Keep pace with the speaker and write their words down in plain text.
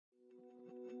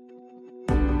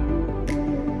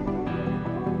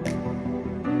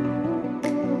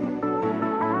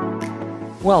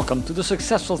Welcome to the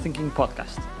Successful Thinking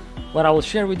Podcast, where I will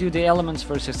share with you the elements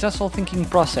for a successful thinking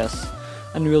process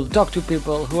and we will talk to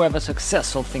people who have a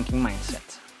successful thinking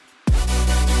mindset.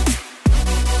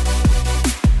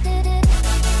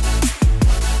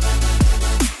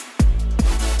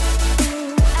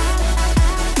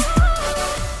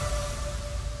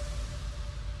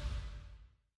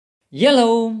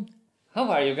 YHELLO!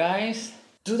 How are you guys?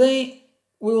 Today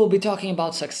we will be talking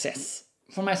about success.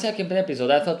 For my second episode,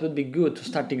 I thought it would be good to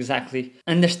start exactly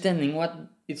understanding what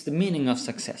is the meaning of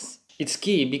success. It's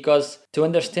key because to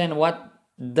understand what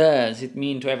does it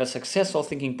mean to have a successful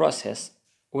thinking process,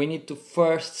 we need to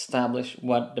first establish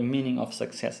what the meaning of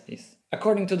success is.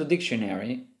 According to the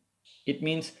dictionary, it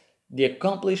means the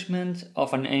accomplishment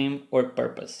of an aim or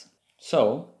purpose.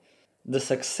 So, the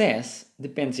success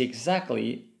depends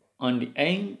exactly on the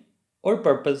aim or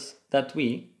purpose that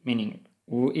we, meaning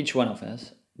each one of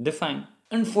us, define.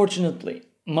 Unfortunately,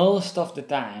 most of the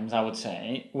times, I would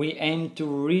say, we aim to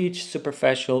reach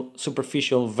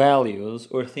superficial values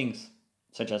or things,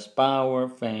 such as power,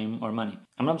 fame, or money.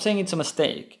 I'm not saying it's a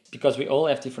mistake, because we all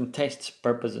have different tastes,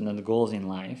 purposes, and goals in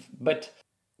life, but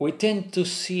we tend to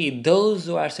see those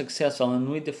who are successful and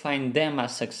we define them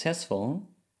as successful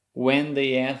when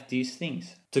they have these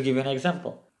things. To give you an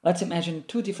example, let's imagine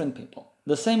two different people.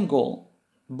 The same goal,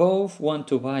 both want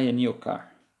to buy a new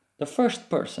car. The first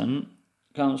person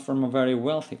comes from a very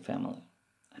wealthy family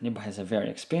and he buys a very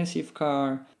expensive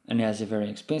car and he has a very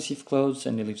expensive clothes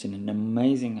and he lives in an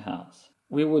amazing house.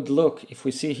 We would look, if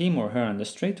we see him or her on the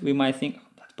street, we might think, oh,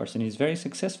 that person is very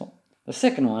successful. The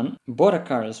second one bought a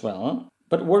car as well,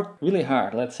 but worked really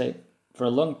hard, let's say, for a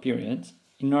long period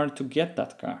in order to get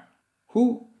that car.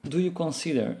 Who do you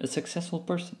consider a successful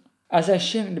person? As I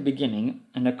shared in the beginning,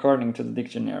 and according to the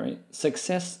dictionary,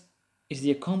 success is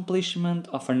the accomplishment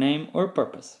of an aim or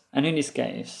purpose. And in this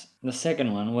case, the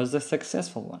second one was the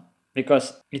successful one,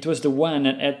 because it was the one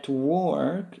that had to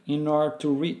work in order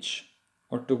to reach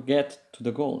or to get to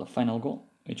the goal, the final goal,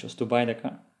 which was to buy the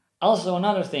car. Also,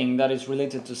 another thing that is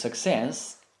related to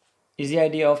success is the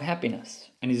idea of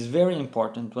happiness. And it's very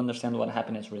important to understand what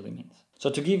happiness really means. So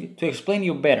to explain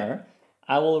you better,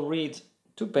 I will read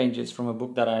 2 pages from a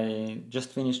book that I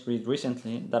just finished read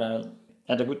recently that I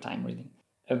had a good time reading.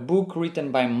 A book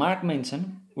written by Mark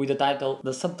Manson with the title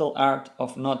The Subtle Art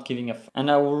of Not Giving a F.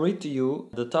 And I will read to you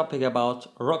the topic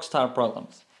about rockstar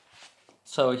problems.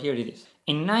 So here it is.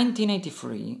 In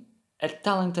 1983, a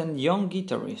talented young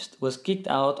guitarist was kicked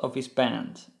out of his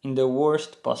band in the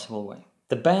worst possible way.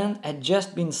 The band had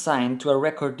just been signed to a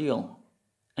record deal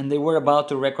and they were about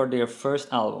to record their first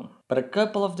album. But a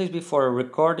couple of days before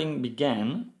recording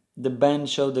began, the band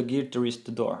showed the guitarist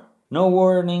the door. No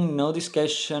warning, no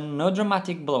discussion, no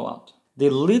dramatic blowout. They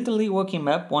literally woke him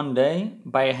up one day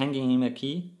by handing him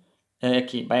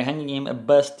a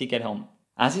bus ticket home.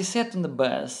 As he sat on the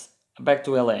bus back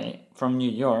to LA from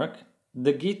New York,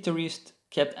 the guitarist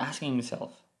kept asking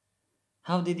himself,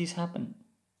 how did this happen?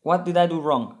 What did I do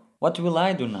wrong? What will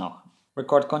I do now?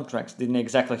 Record contracts didn't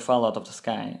exactly fall out of the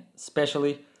sky,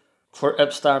 especially for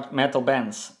upstart metal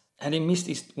bands. Had he missed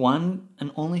his one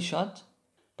and only shot?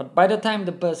 But by the time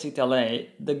the bus hit LA,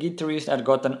 the guitarist had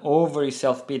gotten over his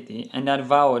self-pity and had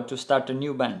vowed to start a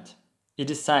new band. He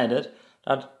decided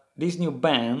that this new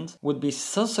band would be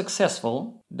so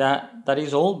successful that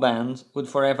his old band would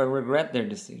forever regret their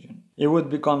decision. It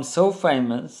would become so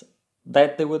famous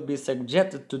that they would be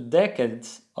subjected to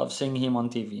decades of seeing him on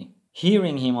TV,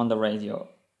 hearing him on the radio,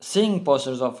 seeing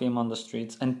posters of him on the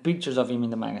streets and pictures of him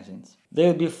in the magazines. They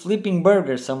would be flipping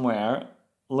burgers somewhere,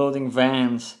 loading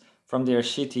vans from their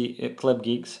shitty club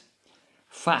gigs,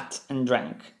 fat and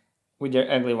drunk, with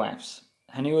their ugly wives.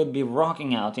 And he would be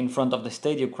rocking out in front of the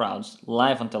stadium crowds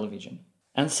live on television.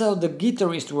 And so the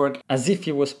guitarist worked as if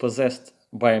he was possessed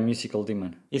by a musical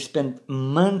demon. He spent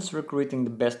months recruiting the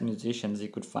best musicians he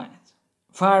could find.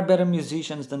 Far better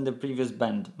musicians than the previous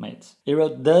bandmates. He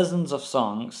wrote dozens of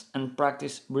songs and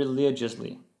practiced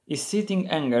religiously. His seething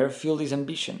anger fueled his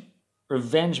ambition.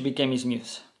 Revenge became his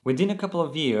muse. Within a couple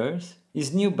of years,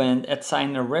 his new band had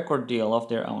signed a record deal of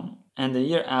their own, and a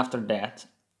year after that,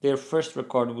 their first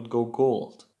record would go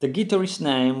gold. The guitarist's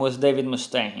name was David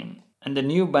Mustaine, and the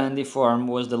new band he formed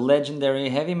was the legendary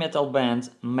heavy metal band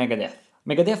Megadeth.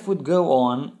 Megadeth would go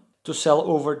on to sell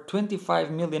over 25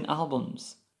 million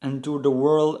albums and tour the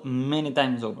world many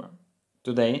times over.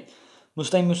 Today,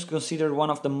 Mustaine is considered one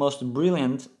of the most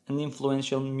brilliant and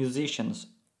influential musicians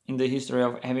in the history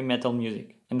of heavy metal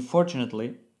music.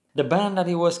 Unfortunately, the band that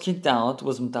he was kicked out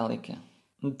was Metallica.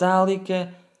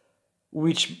 Metallica,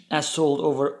 which has sold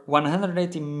over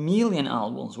 180 million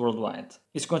albums worldwide,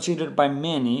 is considered by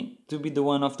many to be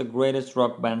one of the greatest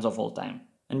rock bands of all time.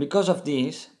 And because of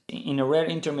this, in a rare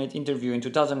intimate interview in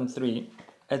 2003,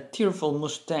 a tearful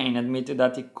Mustaine admitted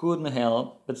that he couldn't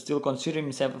help but still consider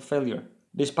himself a failure.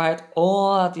 Despite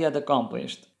all that he had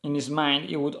accomplished, in his mind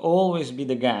he would always be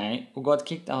the guy who got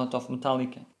kicked out of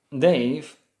Metallica.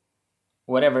 Dave,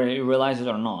 whatever he realizes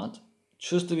or not,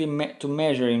 chose to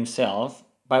measure himself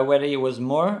by whether he was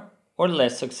more or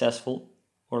less successful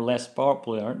or less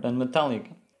popular than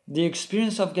Metallica. The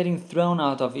experience of getting thrown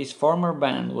out of his former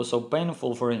band was so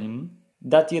painful for him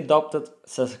that he adopted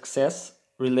success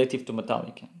relative to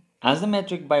Metallica as the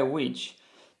metric by which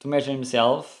to measure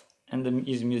himself and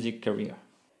his music career.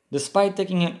 Despite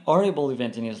taking an horrible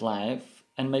event in his life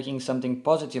and making something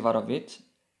positive out of it,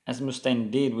 as Mustaine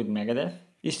did with Megadeth,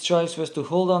 his choice was to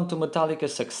hold on to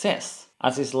Metallica's success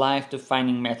as his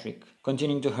life-defining metric,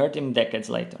 continuing to hurt him decades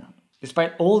later.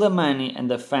 Despite all the money and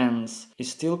the fans, he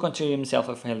still considered himself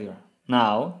a failure.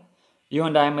 Now, you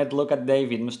and I might look at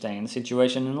David Mustaine's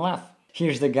situation and laugh.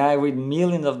 Here's the guy with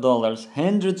millions of dollars,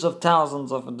 hundreds of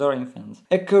thousands of adoring fans,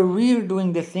 a career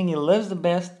doing the thing he loves the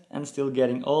best and still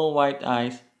getting all white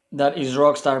eyes that his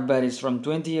rockstar buddies from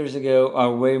 20 years ago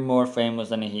are way more famous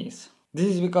than he is. This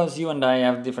is because you and I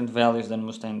have different values than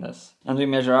Mustaine does, and we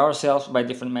measure ourselves by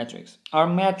different metrics. Our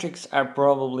metrics are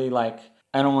probably like,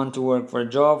 I don't want to work for a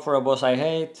job for a boss I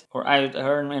hate, or I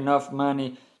earn enough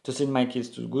money to send my kids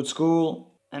to good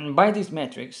school. And by these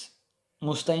metrics,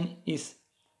 Mustaine is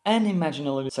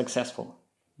unimaginably successful,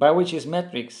 by which his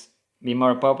metrics, be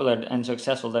more popular and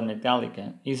successful than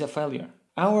Metallica, is a failure.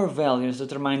 Our values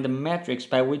determine the metrics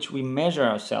by which we measure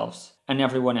ourselves and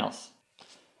everyone else.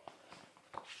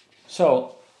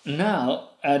 So now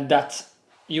that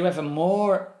you have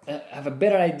a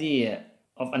better idea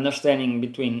of understanding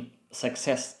between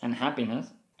success and happiness,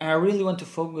 I really want to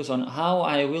focus on how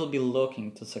I will be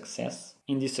looking to success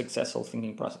in this successful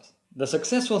thinking process. The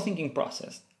successful thinking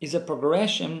process is a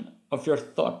progression of your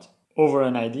thought over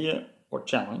an idea or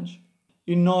challenge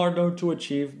in order to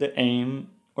achieve the aim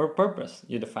or purpose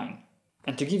you define.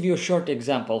 And to give you a short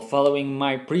example, following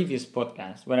my previous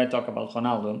podcast where I talk about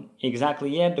Ronaldo, he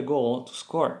exactly had the goal to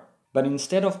score. But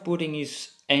instead of putting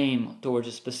his aim towards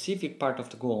a specific part of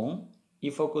the goal,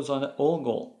 he focused on the whole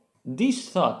goal. These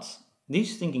thoughts,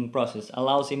 this thinking process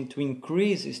allows him to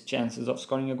increase his chances of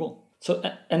scoring a goal. So,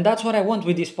 and that's what I want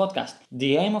with this podcast.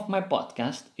 The aim of my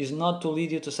podcast is not to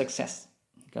lead you to success,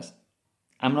 because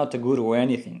I'm not a guru or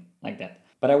anything like that.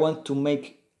 But I want to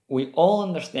make we all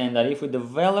understand that if we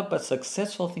develop a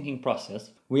successful thinking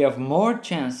process, we have more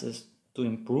chances to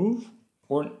improve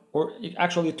or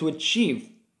actually to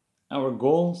achieve our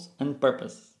goals and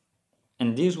purposes.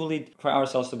 And this will lead for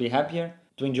ourselves to be happier,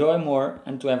 to enjoy more,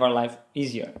 and to have our life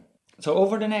easier. So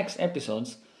over the next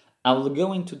episodes, I will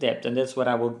go into depth, and that's what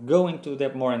I will go into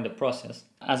depth more in the process,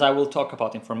 as I will talk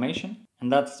about information,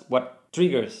 and that's what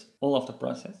triggers all of the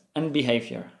process, and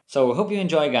behavior. So hope you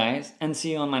enjoy, guys, and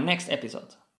see you on my next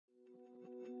episode.